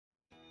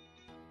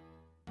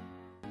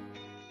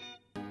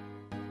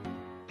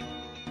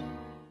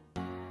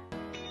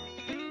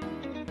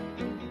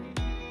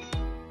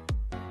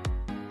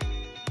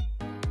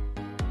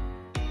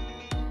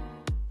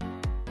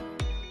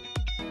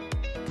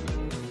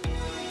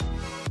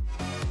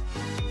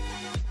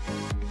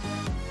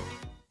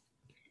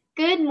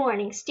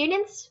morning,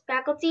 students,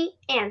 faculty,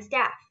 and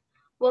staff.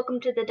 Welcome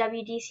to the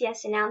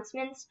WDCS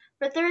announcements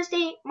for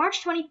Thursday,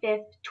 March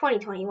 25th,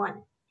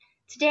 2021.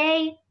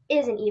 Today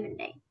is an even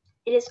day.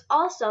 It is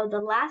also the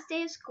last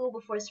day of school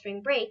before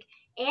spring break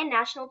and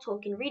National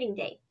Tolkien Reading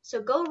Day,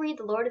 so go read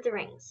The Lord of the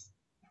Rings.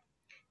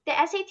 The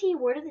SAT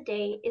word of the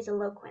day is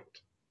eloquent.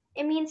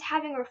 It means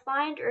having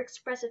refined or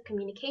expressive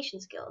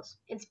communication skills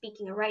in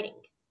speaking or writing.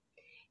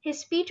 His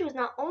speech was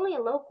not only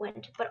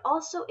eloquent, but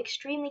also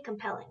extremely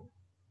compelling.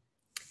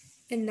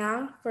 And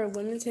now for a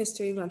Women's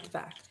History Month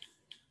fact.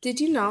 Did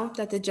you know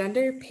that the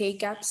gender pay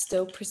gap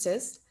still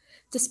persists?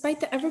 Despite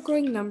the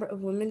ever-growing number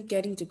of women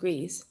getting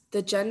degrees,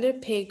 the gender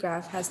pay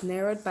gap has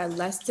narrowed by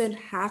less than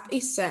half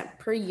a cent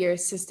per year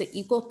since the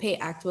Equal Pay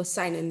Act was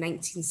signed in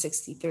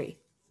 1963.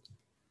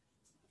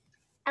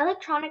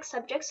 Electronic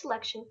subject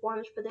selection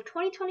forms for the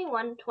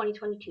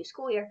 2021-2022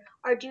 school year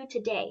are due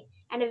today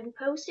and have been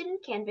posted in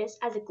Canvas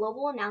as a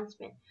global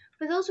announcement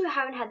for those who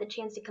haven't had the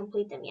chance to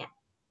complete them yet.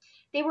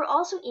 They were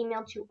also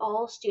emailed to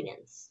all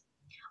students.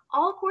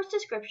 All course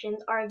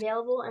descriptions are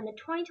available in the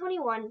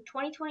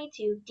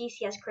 2021-2022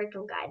 DCS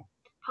Curriculum Guide,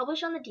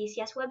 published on the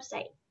DCS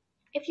website.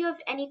 If you have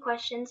any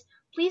questions,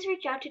 please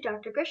reach out to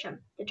Dr. Grisham,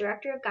 the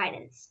Director of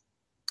Guidance.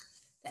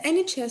 The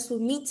NHS will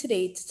meet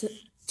today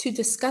to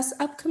discuss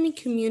upcoming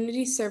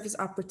community service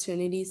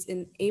opportunities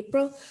in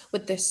April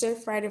with the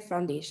Surfrider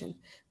Foundation.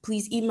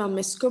 Please email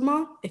Ms.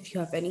 Grimal if you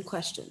have any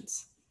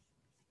questions.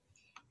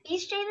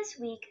 Each day this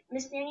week,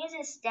 Ms.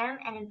 Nunez's STEM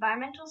and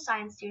environmental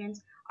science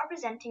students are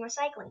presenting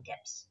recycling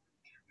tips.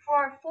 For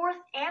our fourth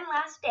and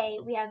last day,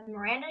 we have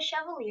Miranda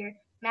Chevalier,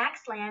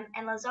 Max Lamb,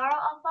 and Lazaro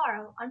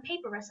Alfaro on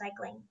paper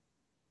recycling.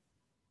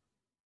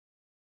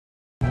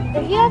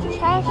 If you have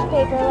trash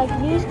paper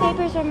like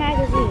newspapers or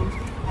magazines,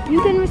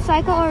 you can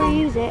recycle or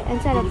reuse it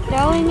instead of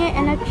throwing it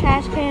in a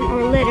trash can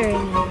or littering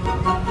it.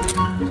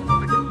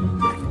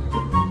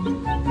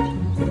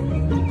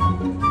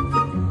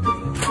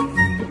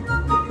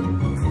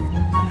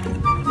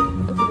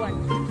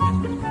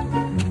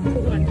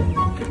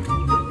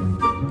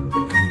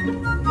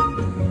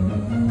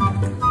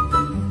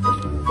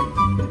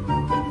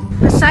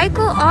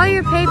 Recycle all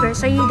your paper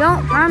so you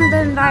don't harm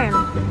the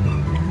environment.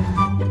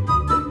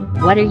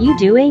 What are you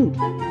doing?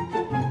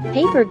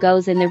 Paper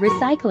goes in the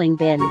recycling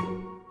bin.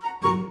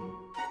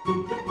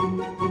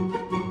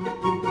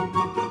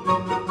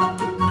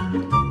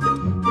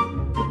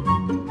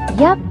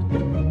 Yep.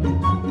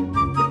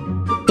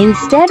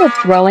 Instead of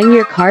throwing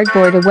your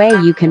cardboard away,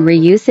 you can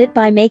reuse it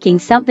by making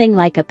something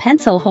like a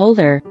pencil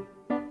holder.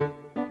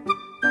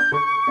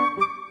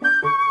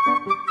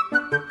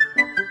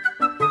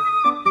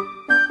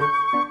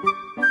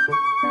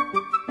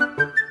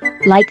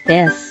 Like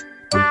this.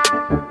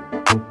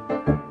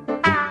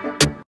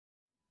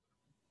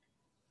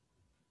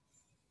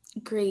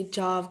 Great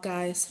job,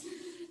 guys.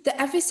 The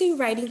FSA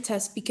writing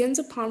test begins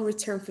upon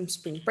return from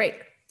spring break.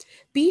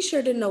 Be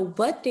sure to know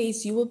what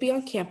days you will be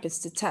on campus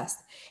to test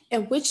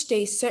and which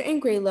days certain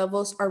grade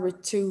levels are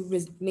to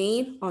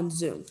remain on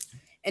Zoom.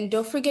 And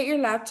don't forget your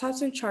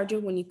laptops and charger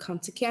when you come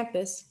to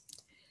campus.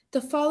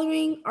 The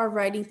following are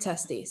writing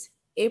test days: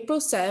 April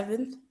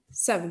 7th,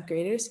 7th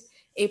graders;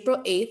 April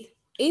 8th,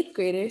 8th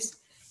graders;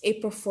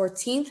 April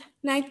 14th,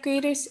 9th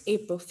graders;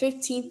 April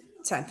 15th,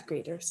 10th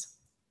graders.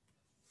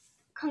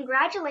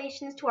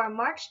 Congratulations to our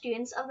March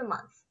Students of the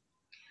Month.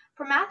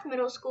 For Math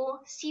Middle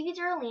School, Stevie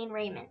Darlene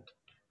Raymond.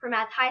 For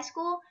Math High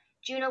School,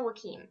 Juna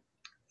Wakim.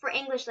 For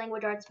English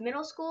Language Arts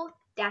Middle School,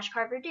 Dash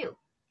Carver Dew.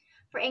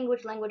 For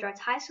English Language Arts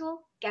High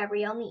School,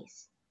 Gabrielle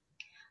Neese.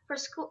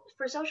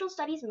 For Social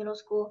Studies Middle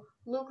School,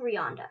 Luke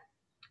Rionda.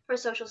 For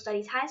Social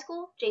Studies High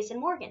School, Jason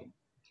Morgan.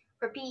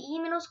 For PE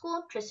Middle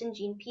School, Tristan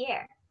Jean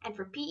Pierre. And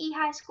for PE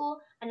High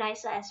School,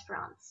 Anissa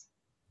Esperance.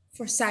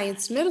 For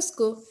Science Middle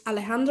School,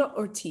 Alejandro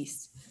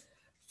Ortiz.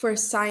 For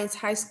Science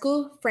High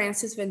School,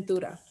 Francis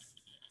Ventura.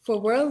 For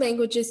World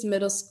Languages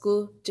Middle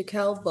School,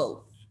 Jaquel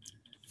Bowe.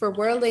 For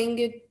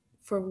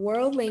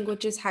World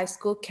Languages High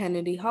School,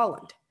 Kennedy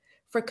Holland.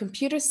 For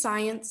Computer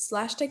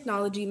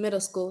Science/Technology Middle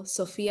School,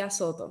 Sofia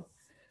Soto.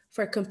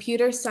 For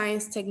Computer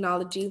Science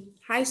Technology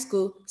High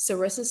School,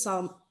 Sarissa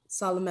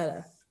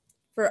Salameda.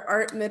 For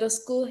Art Middle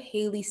School,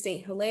 Haley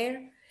St.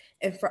 Hilaire.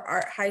 And for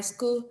Art High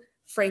School,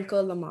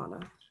 Franco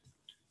Lamana.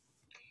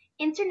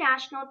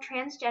 International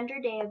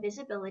Transgender Day of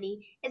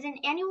Visibility is an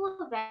annual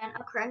event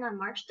occurring on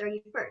March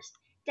 31st,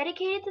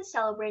 dedicated to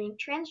celebrating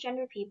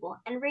transgender people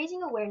and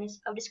raising awareness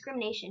of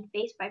discrimination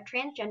faced by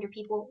transgender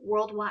people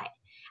worldwide,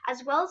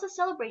 as well as a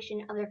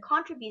celebration of their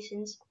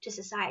contributions to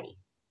society.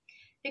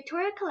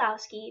 Victoria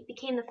Kalowski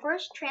became the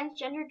first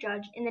transgender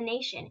judge in the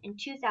nation in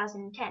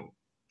 2010.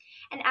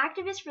 An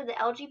activist for the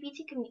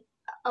LGBT community.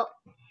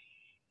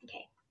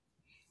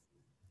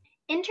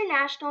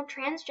 International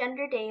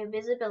Transgender Day of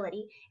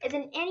Visibility is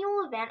an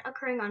annual event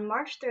occurring on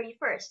March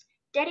 31st,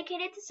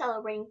 dedicated to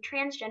celebrating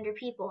transgender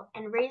people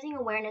and raising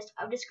awareness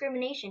of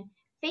discrimination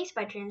faced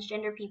by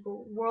transgender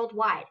people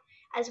worldwide,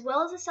 as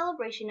well as a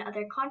celebration of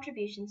their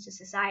contributions to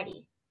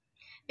society.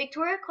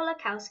 Victoria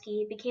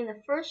Kolakowski became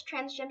the first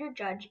transgender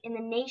judge in the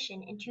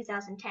nation in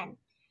 2010.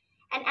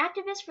 An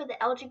activist for the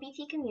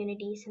LGBT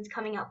community since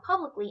coming out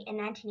publicly in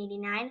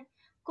 1989,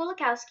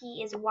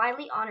 Kulikowski is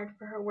widely honored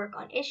for her work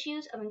on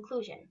issues of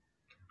inclusion.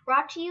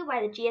 Brought to you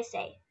by the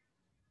GSA.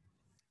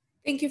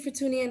 Thank you for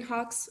tuning in,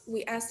 Hawks.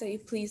 We ask that you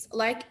please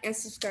like and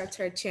subscribe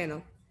to our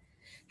channel.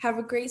 Have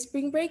a great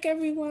spring break,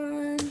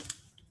 everyone.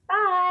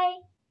 Bye!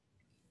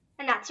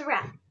 And that's a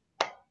wrap.